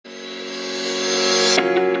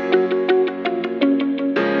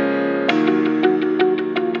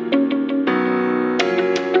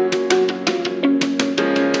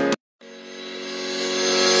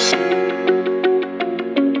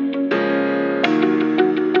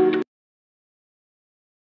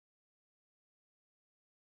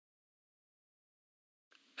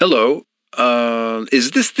Hello.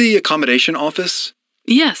 Is this the accommodation office?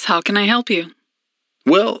 Yes, how can I help you?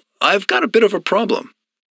 Well, I've got a bit of a problem.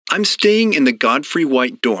 I'm staying in the Godfrey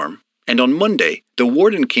White dorm, and on Monday, the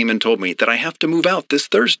warden came and told me that I have to move out this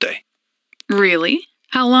Thursday. Really?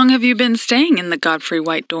 How long have you been staying in the Godfrey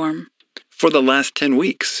White dorm? For the last 10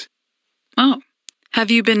 weeks. Oh, have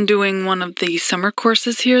you been doing one of the summer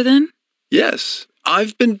courses here then? Yes,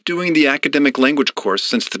 I've been doing the academic language course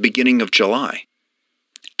since the beginning of July.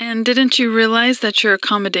 And didn't you realize that your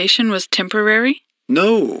accommodation was temporary?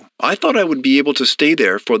 No, I thought I would be able to stay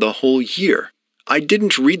there for the whole year. I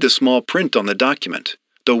didn't read the small print on the document.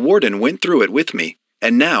 The warden went through it with me,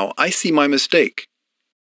 and now I see my mistake.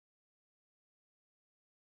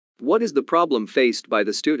 What is the problem faced by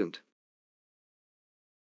the student?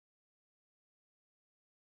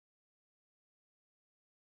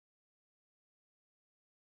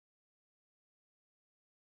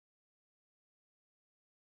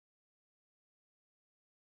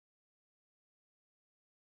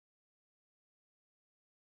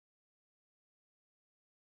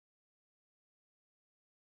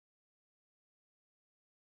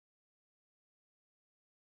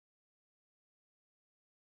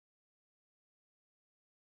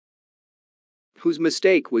 Whose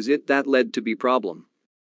mistake was it that led to the problem?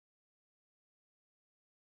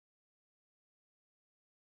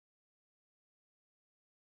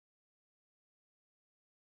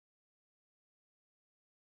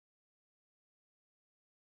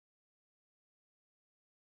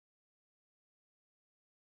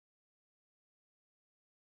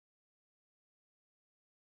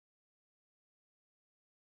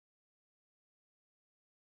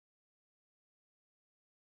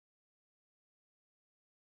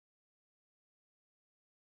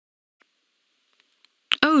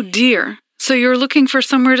 Oh dear, so you're looking for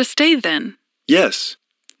somewhere to stay then? Yes.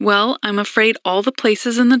 Well, I'm afraid all the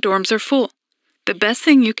places in the dorms are full. The best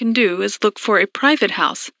thing you can do is look for a private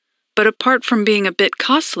house, but apart from being a bit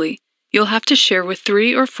costly, you'll have to share with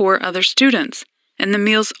 3 or 4 other students, and the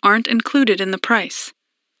meals aren't included in the price.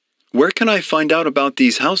 Where can I find out about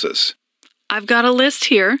these houses? I've got a list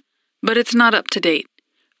here, but it's not up to date.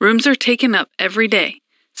 Rooms are taken up every day,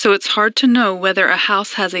 so it's hard to know whether a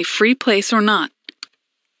house has a free place or not.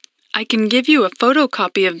 I can give you a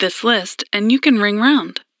photocopy of this list, and you can ring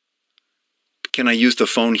round. Can I use the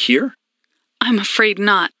phone here? I'm afraid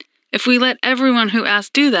not. If we let everyone who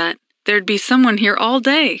asks do that, there'd be someone here all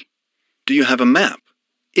day. Do you have a map?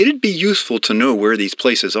 It'd be useful to know where these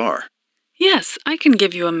places are. Yes, I can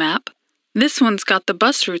give you a map. This one's got the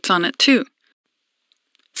bus routes on it too.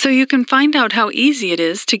 So you can find out how easy it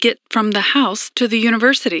is to get from the house to the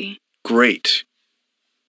university. Great.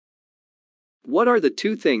 What are the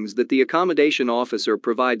 2 things that the accommodation officer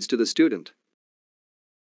provides to the student?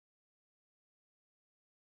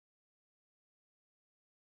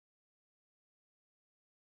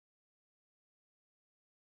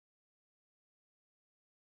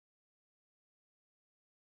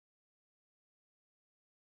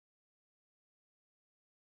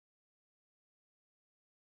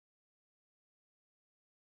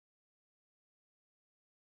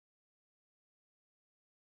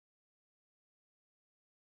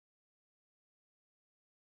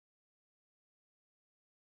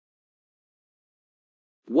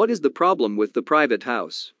 What is the problem with the private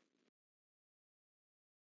house?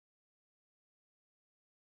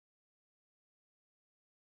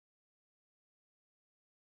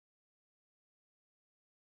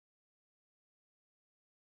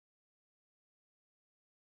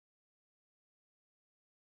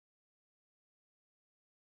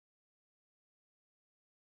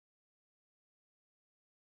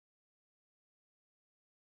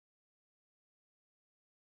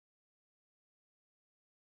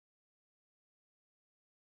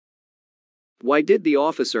 Why did the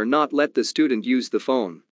officer not let the student use the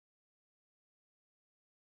phone?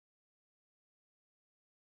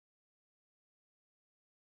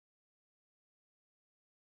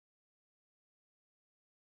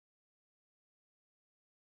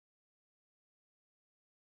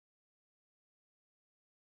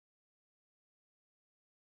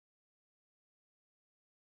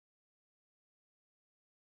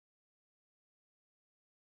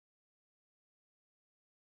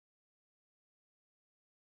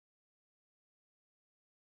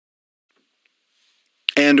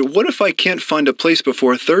 And what if I can't find a place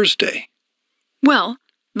before Thursday? Well,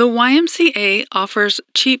 the YMCA offers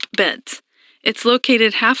cheap beds. It's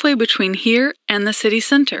located halfway between here and the city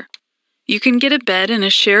center. You can get a bed in a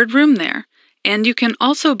shared room there, and you can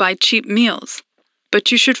also buy cheap meals.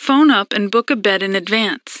 But you should phone up and book a bed in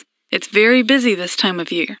advance. It's very busy this time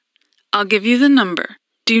of year. I'll give you the number.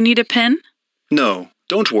 Do Do you need a pen? No,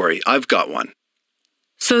 don't worry, I've got one.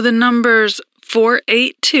 So the number's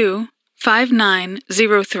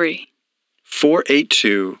 482-5903.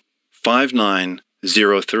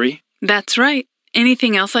 482-5903? That's right.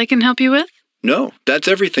 Anything else I can help you with? No, that's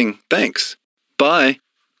everything. Thanks. Bye.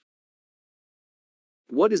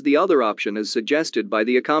 What is the other option as suggested by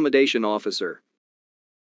the accommodation officer?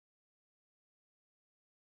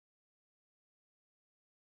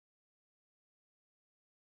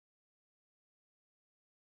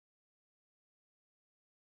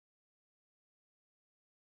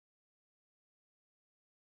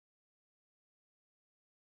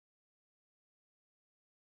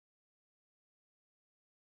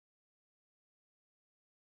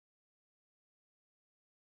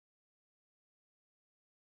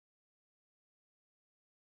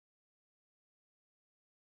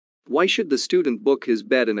 Why should the student book his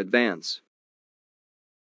bed in advance?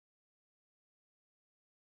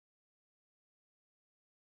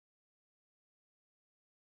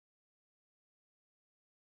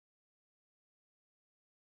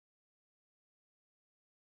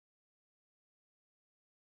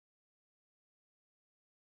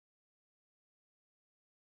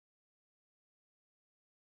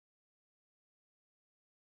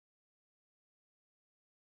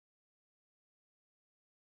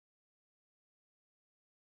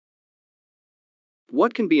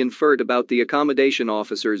 What can be inferred about the accommodation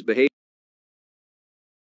officer's behavior?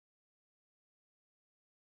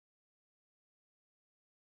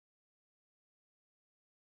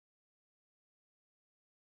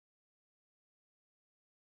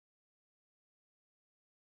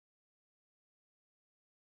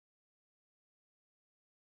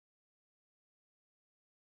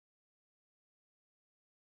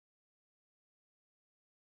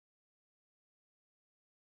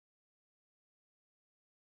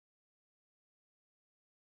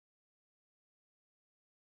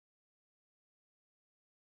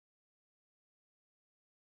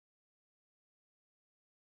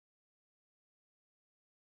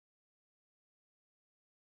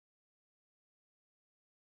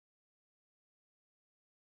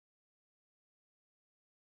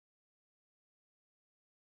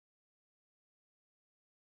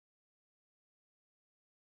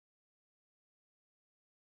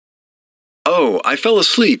 Oh, I fell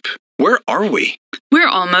asleep. Where are we? We're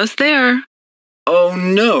almost there. Oh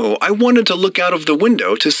no, I wanted to look out of the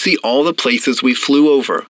window to see all the places we flew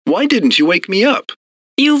over. Why didn't you wake me up?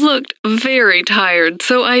 You looked very tired,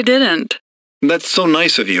 so I didn't. That's so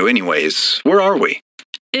nice of you anyways. Where are we?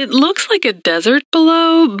 It looks like a desert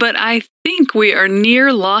below, but I think we are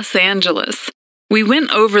near Los Angeles. We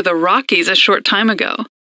went over the Rockies a short time ago.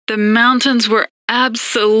 The mountains were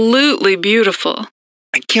absolutely beautiful.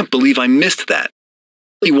 I can't believe I missed that.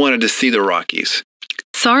 I really wanted to see the Rockies.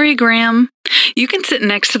 Sorry, Graham. You can sit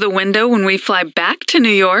next to the window when we fly back to New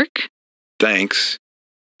York. Thanks.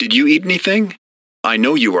 Did you eat anything? I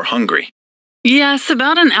know you were hungry. Yes,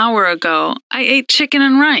 about an hour ago. I ate chicken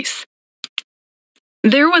and rice.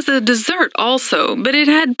 There was a dessert also, but it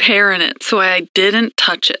had pear in it, so I didn't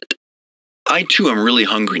touch it. I too am really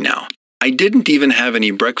hungry now. I didn't even have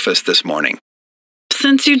any breakfast this morning.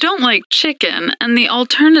 Since you don't like chicken, and the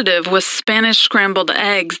alternative was Spanish scrambled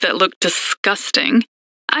eggs that looked disgusting,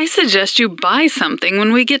 I suggest you buy something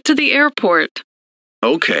when we get to the airport.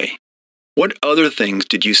 Okay. What other things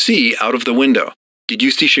did you see out of the window? Did you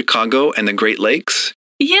see Chicago and the Great Lakes?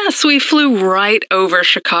 Yes, we flew right over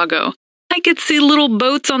Chicago. I could see little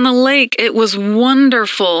boats on the lake. It was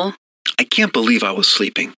wonderful. I can't believe I was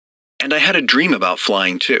sleeping. And I had a dream about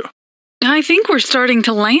flying too. I think we're starting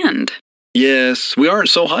to land. Yes, we aren't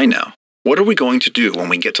so high now. What are we going to do when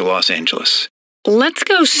we get to Los Angeles? Let's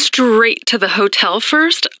go straight to the hotel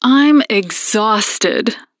first. I'm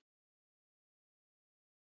exhausted.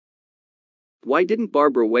 Why didn't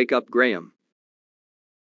Barbara wake up Graham?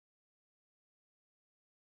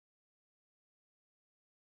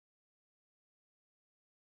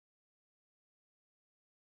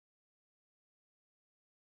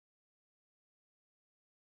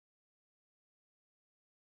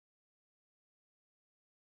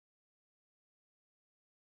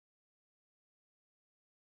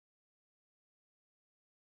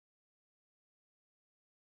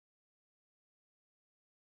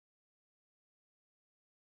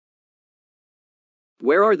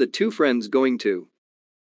 Where are the two friends going to?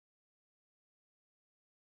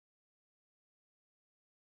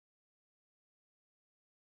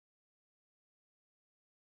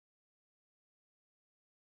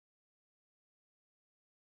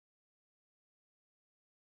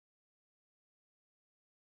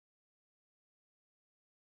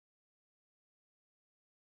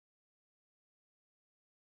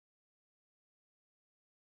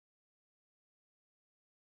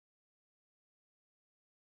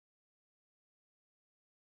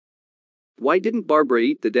 Why didn't Barbara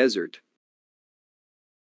eat the dessert?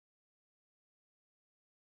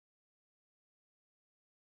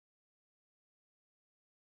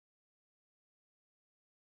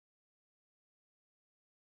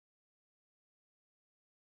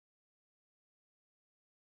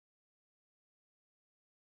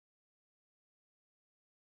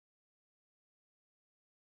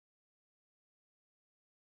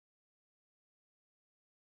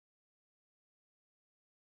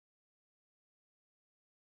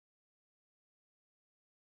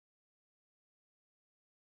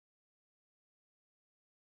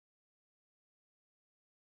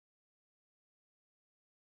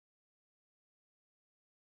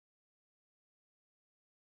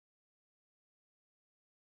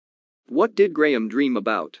 What did Graham dream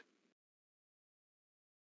about?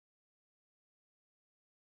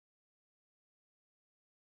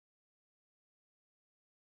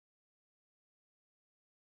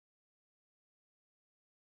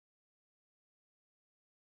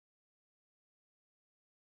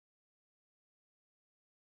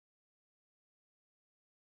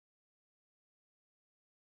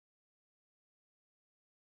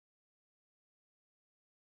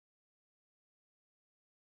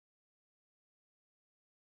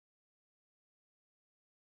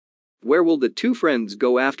 Where will the two friends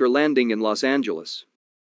go after landing in Los Angeles?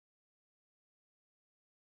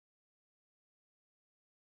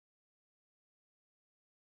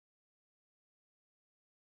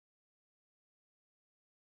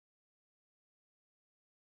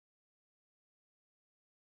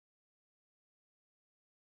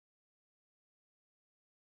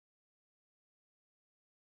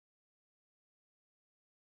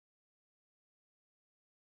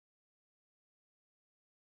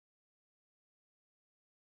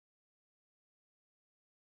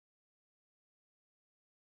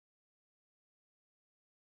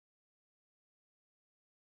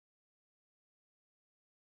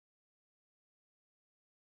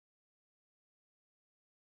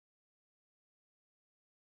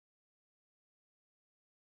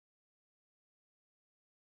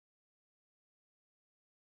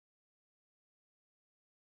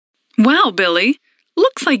 Wow, Billy.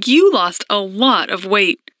 Looks like you lost a lot of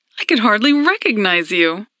weight. I could hardly recognize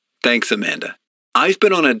you. Thanks, Amanda. I've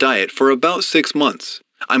been on a diet for about 6 months.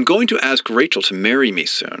 I'm going to ask Rachel to marry me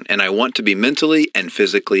soon, and I want to be mentally and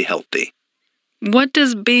physically healthy. What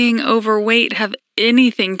does being overweight have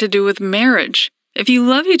anything to do with marriage? If you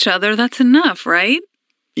love each other, that's enough, right?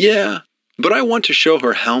 Yeah, but I want to show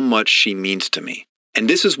her how much she means to me. And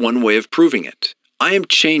this is one way of proving it. I am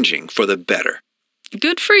changing for the better.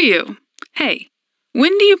 Good for you. Hey,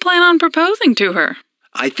 when do you plan on proposing to her?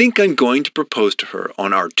 I think I'm going to propose to her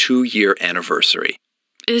on our 2-year anniversary.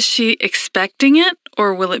 Is she expecting it,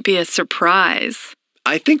 or will it be a surprise?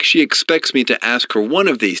 I think she expects me to ask her one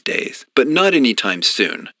of these days, but not anytime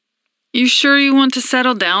soon. You sure you want to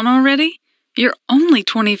settle down already? You're only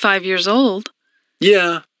 25 years old.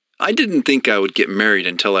 Yeah, I didn't think I would get married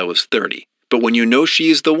until I was 30, but when you know she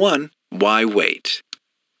is the one, why wait?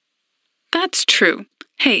 That's true.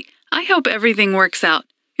 Hey, I hope everything works out.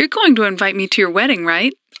 You're going to invite me to your wedding,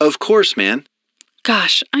 right? Of course, man.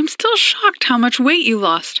 Gosh, I'm still shocked how much weight you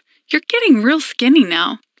lost. You're getting real skinny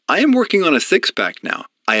now. I am working on a 6-pack now.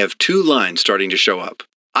 I have 2 lines starting to show up.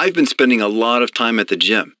 I've been spending a lot of time at the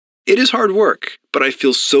gym. It is hard work, but I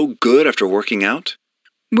feel so good after working out.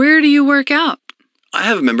 Where do you work out? I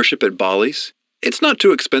have a membership at Bolly's. It's not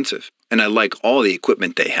too expensive, and I like all the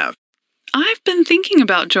equipment they have. I've been thinking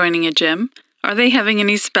about joining a gym. Are they having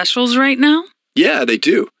any specials right now? Yeah, they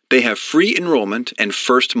do. They have free enrollment and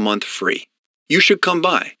first month free. You should come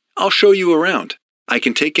by. I'll show you around. I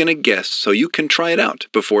can take in a guest so you can try it out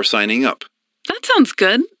before signing up. That sounds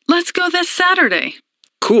good. Let's go this Saturday.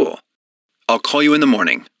 Cool. I'll call you in the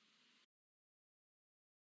morning.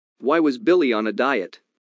 Why was Billy on a diet?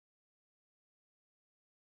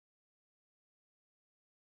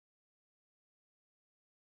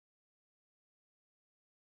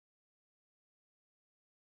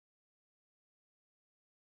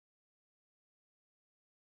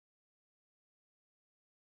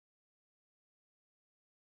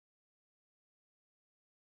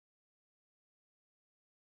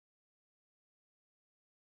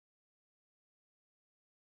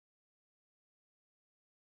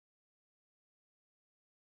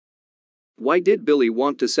 Why did Billy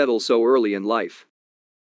want to settle so early in life?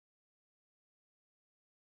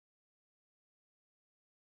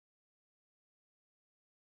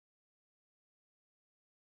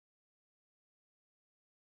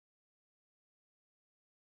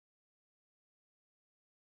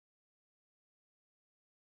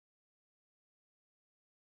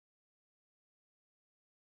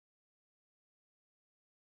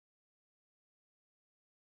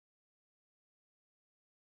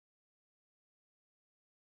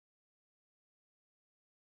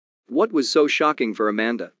 What was so shocking for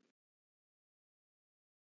Amanda?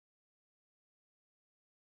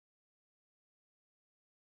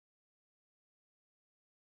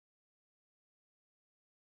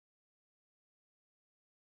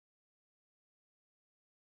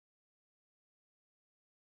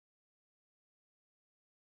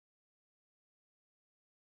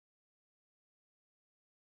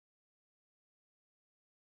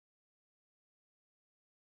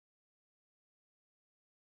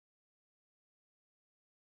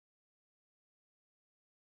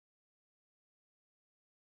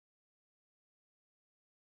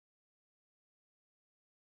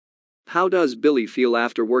 How does Billy feel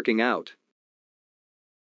after working out?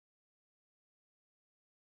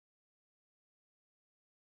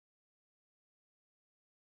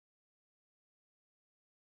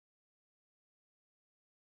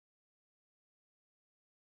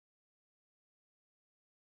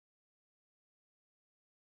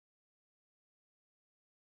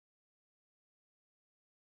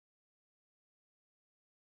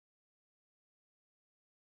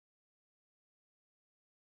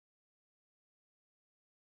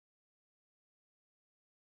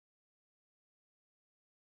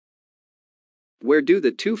 Where do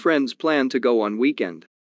the two friends plan to go on weekend?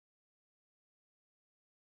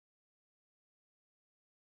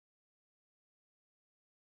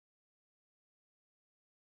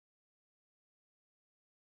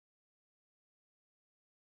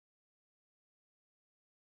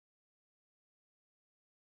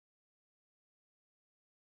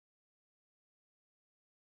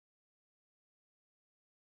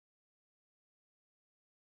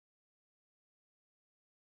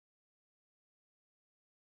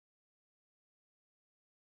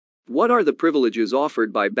 What are the privileges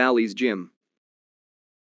offered by Bally's gym?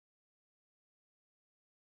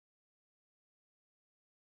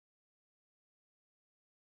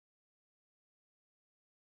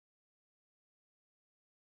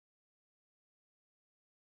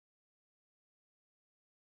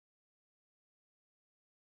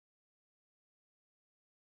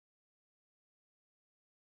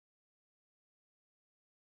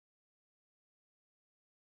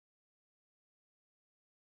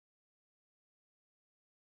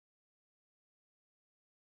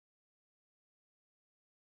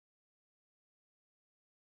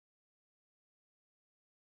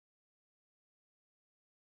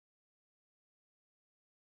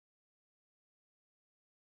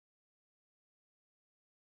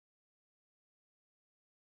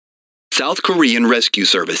 South Korean rescue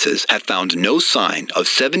services have found no sign of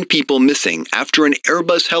 7 people missing after an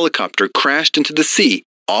Airbus helicopter crashed into the sea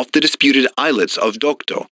off the disputed islets of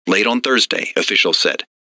Dokdo late on Thursday, officials said.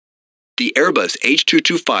 The Airbus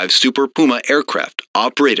H225 Super Puma aircraft,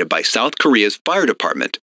 operated by South Korea's fire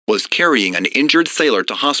department, was carrying an injured sailor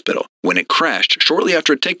to hospital when it crashed shortly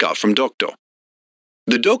after takeoff from Dokdo.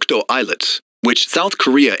 The Dokdo Islets, which South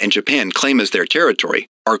Korea and Japan claim as their territory,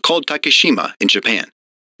 are called Takeshima in Japan.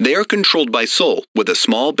 They are controlled by Seoul with a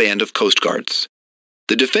small band of coast guards.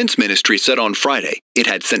 The Defense Ministry said on Friday it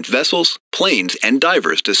had sent vessels, planes, and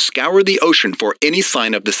divers to scour the ocean for any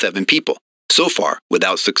sign of the 7 people, so far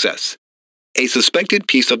without success. A suspected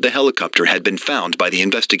piece of the helicopter had been found by the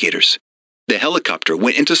investigators. The helicopter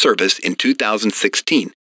went into service in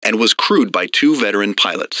 2016 and was crewed by 2 veteran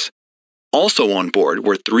pilots. Also on board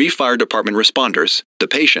were 3 fire department responders, the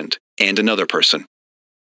patient, and another person.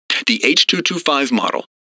 The H225 model,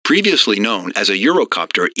 previously known as a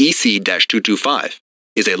Eurocopter EC-225,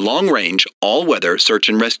 is a long-range, all-weather search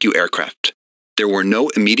and rescue aircraft. There were no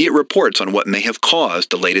immediate reports on what may have caused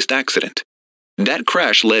the latest accident. That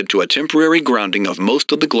crash led to a temporary grounding of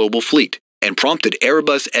most of the global fleet and prompted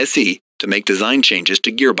Airbus SE to make design changes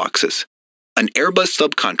to gearboxes. An Airbus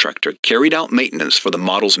subcontractor carried out maintenance for the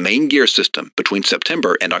model's main gear system between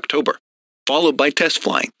September and October, followed by test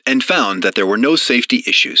flying, and found that there were no safety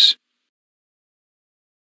issues.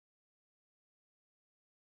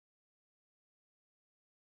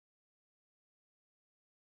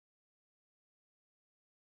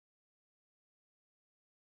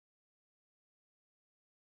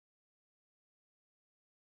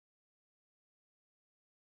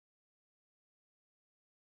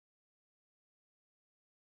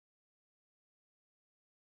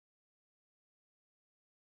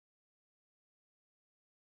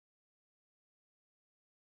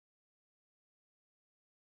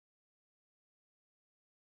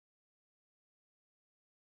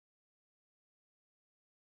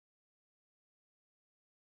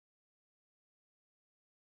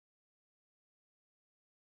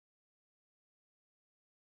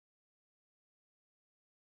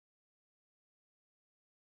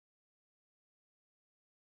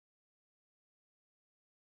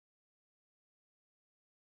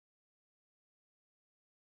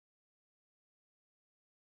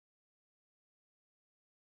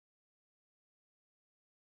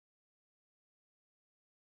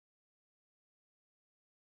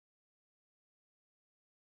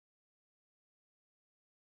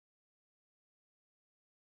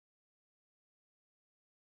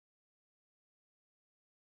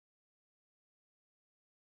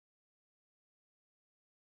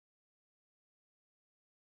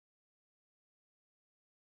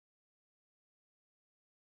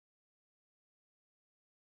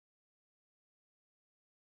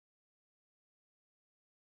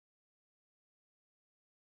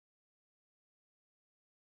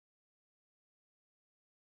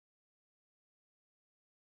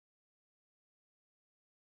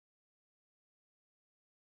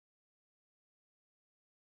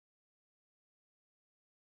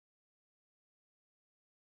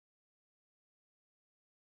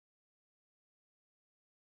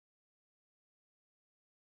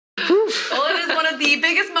 Well, it is one of the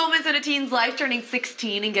biggest moments in a teen's life, turning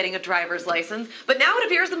 16 and getting a driver's license. But now it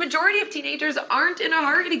appears the majority of teenagers aren't in a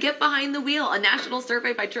hurry to get behind the wheel. A national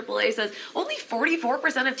survey by AAA says only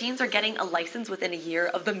 44% of teens are getting a license within a year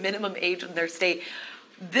of the minimum age in their state.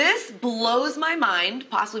 This blows my mind,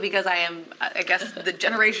 possibly because I am, I guess, the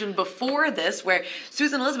generation before this, where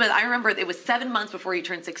Susan Elizabeth, I remember it was 7 months before you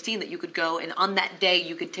turned 16 that you could go, and on that day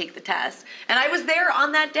you could take the test. And I was there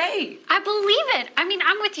on that day. I believe it. I mean,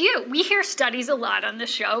 I'm with you. We hear studies a lot on the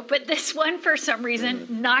show, but this one, for some reason,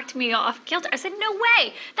 knocked me off kilter. I said, no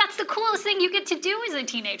way. That's the coolest thing you get to do as a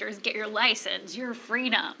teenager is get your license, your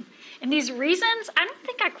freedom. And these reasons, I don't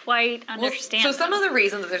think I quite understand. So some of the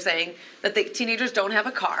reasons that they're saying that the teenagers don't have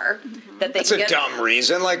a car, that they That's can a get dumb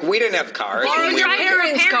reason. Like, we didn't have cars. Borrow when we your were kids.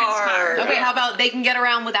 parents' car. car. Okay, how about they can get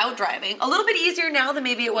around without driving? A little bit easier now than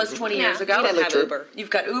maybe it was 20 years ago. You didn't have Uber. You've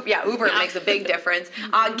got Uber. Yeah, Uber makes a big difference.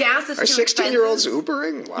 Gas is Are too 16-year-olds expensive.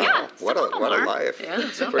 Ubering? Wow. Yeah, what some of them a are. life. Yeah,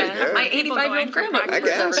 it's not pretty bad. good. My 85-year-old grandma I Ubers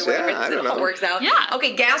guess, everywhere. yeah, I don't It all know. works out. Yeah.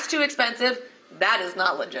 Okay, gas too expensive. That is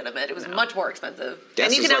not legitimate. It was much more expensive. Gas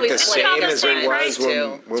And you is can like the always same split as it the was price,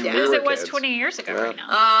 when we as were it was kids. 20 years ago right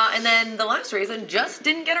now. And then the last reason, just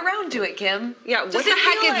didn't get around to it, Kim. Yeah, Just what the didn't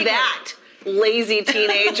heck feel is like that? Lazy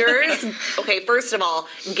teenagers. Okay, first of all,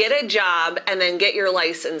 get a job and then get your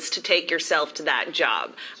license to take yourself to that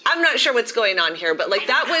job. I'm not sure what's going on here, but like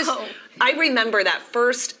that was, I remember that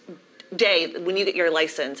first day when you get your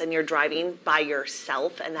license and you're driving by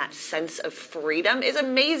yourself, and that sense of freedom is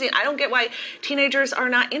amazing. I don't get why teenagers are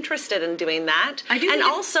not interested in doing that. I do and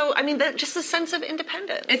think also, I mean, just a sense of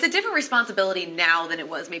independence. It's a different responsibility now than it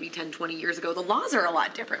was maybe 10, 20 years ago. The laws are a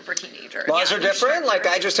lot different for teenagers. Laws are different. Like,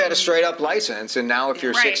 I just had a straight up license, and now if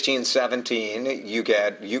you're Right. 16, 17,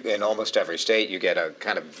 you in almost every state, you get a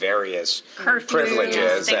kind of various Curfews,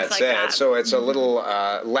 privileges. things That's like it. that. So it's a little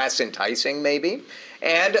less enticing, maybe.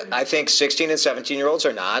 And I think 16 and 17-year-olds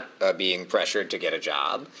are not being pressured to get a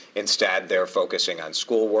job. Instead, they're focusing on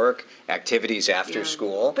schoolwork, activities after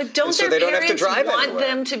school. But don't and so their they don't have to parents drive want anywhere.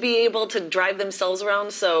 them to be able to drive themselves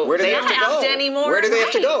around, so Where do they don't have to go? anymore? Where do they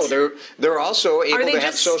have to go? Right. They're also able Are they to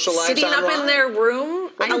have just social lives sitting online. up in their room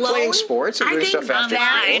They're alone? playing sports and I doing think stuff after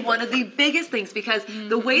that school. is one of the biggest things, because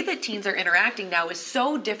the way that teens are interacting now is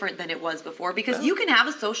so different than it was before, because you can have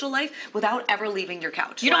a social life without ever leaving your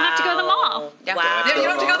couch. You don't have to go to the mall. Yeah. Wow. You don't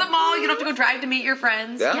have to go to the mall. You don't have to go drive to meet your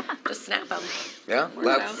friends. Yeah. Just snap them. Yeah,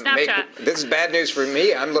 Snapchat. this is bad news for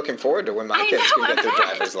me. I'm looking forward to when my I kids know, can get their I bet.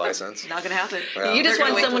 driver's license. Not going to happen. Well, You just They're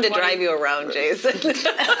want gonna wait someone to till 20. drive you around, Jason.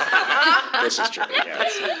 This is true.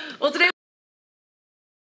 Yes. Well, today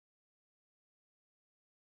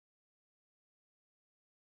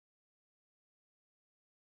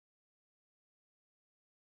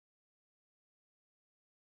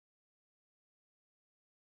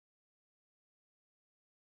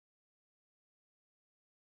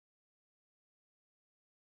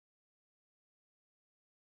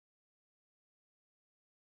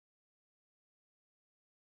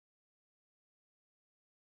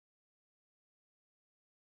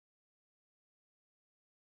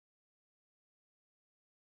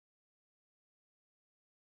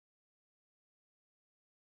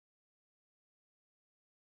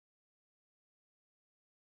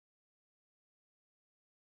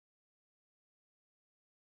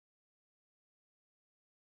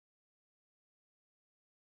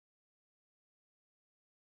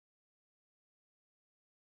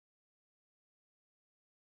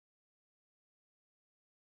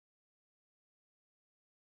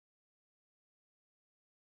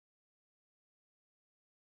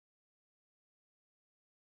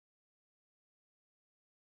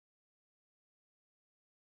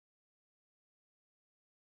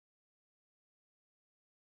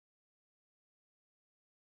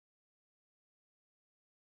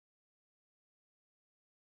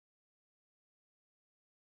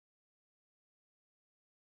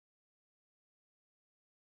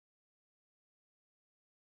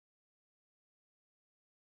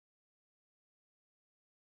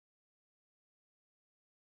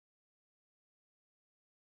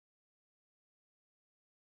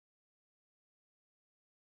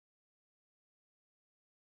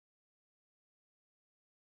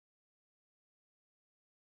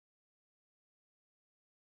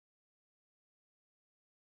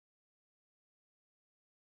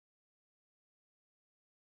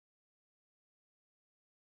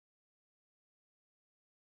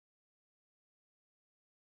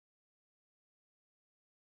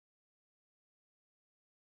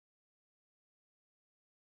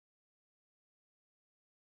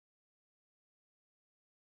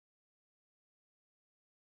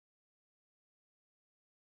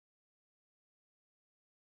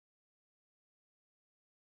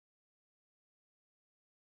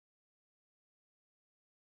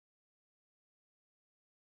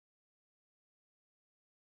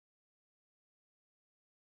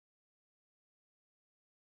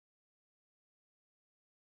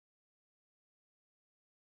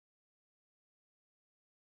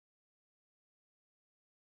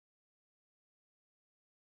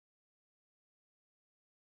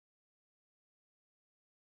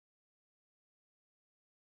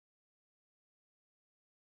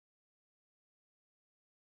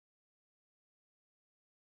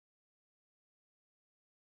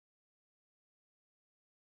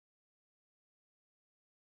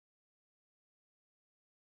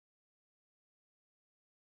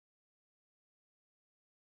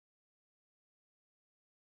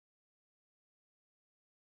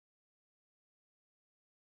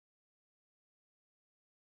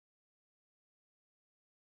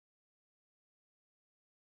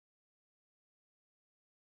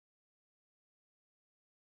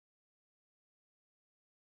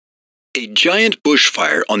A giant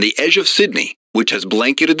bushfire on the edge of Sydney, which has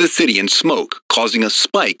blanketed the city in smoke, causing a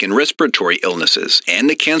spike in respiratory illnesses and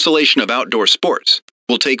the cancellation of outdoor sports,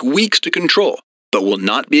 will take weeks to control, but will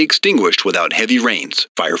not be extinguished without heavy rains,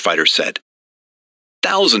 firefighters said.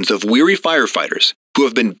 Thousands of weary firefighters, who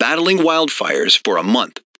have been battling wildfires for a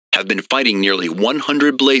month, have been fighting nearly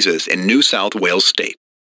 100 blazes in New South Wales state.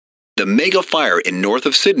 The mega fire in north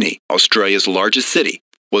of Sydney, Australia's largest city,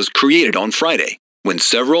 was created on Friday, when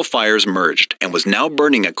several fires merged and was now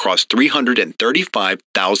burning across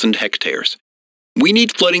 335,000 hectares. We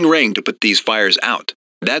need flooding rain to put these fires out.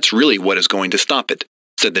 That's really what is going to stop it,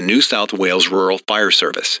 said the New South Wales Rural Fire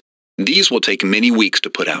Service. These will take many weeks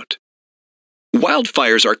to put out.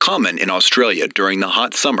 Wildfires are common in Australia during the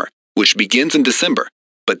hot summer, which begins in December,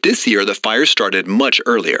 but this year the fires started much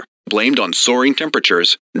earlier, blamed on soaring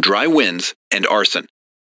temperatures, dry winds, and arson.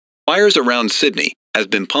 Fires around Sydney have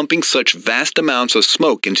been pumping such vast amounts of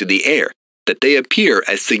smoke into the air that they appear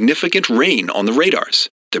as significant rain on the radars,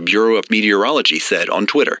 the Bureau of Meteorology said on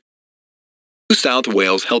Twitter. New South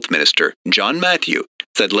Wales Health Minister John Matthew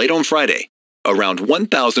said late on Friday, around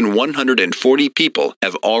 1,140 people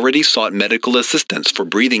have already sought medical assistance for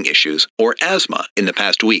breathing issues or asthma in the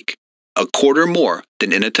past week, a quarter more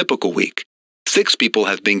than in a typical week. 6 people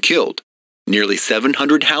have been killed, nearly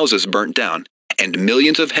 700 houses burnt down, and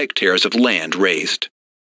millions of hectares of land razed.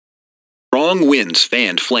 Strong winds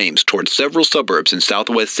fanned flames towards several suburbs in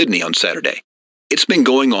southwest Sydney on Saturday. It's been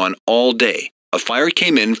going on all day. A fire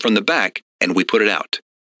came in from the back and we put it out.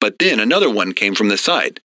 But then another one came from the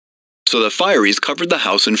side. So the fireys covered the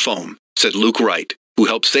house in foam, said Luke Wright, who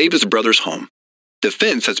helped save his brother's home. The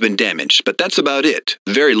fence has been damaged, but that's about it.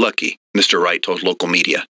 Very lucky, Mr. Wright told local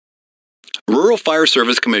media. Rural Fire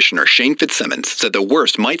Service Commissioner Shane Fitzsimmons said the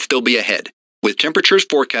worst might still be ahead, with temperatures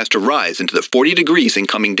forecast to rise into the 40 degrees in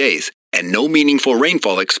coming days and no meaningful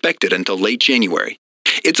rainfall expected until late January.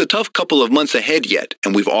 It's a tough couple of months ahead yet,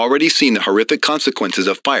 and we've already seen the horrific consequences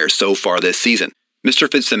of fire so far this season,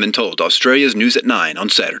 Mr. Fitzsimmons told Australia's News at 9 on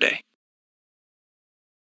Saturday.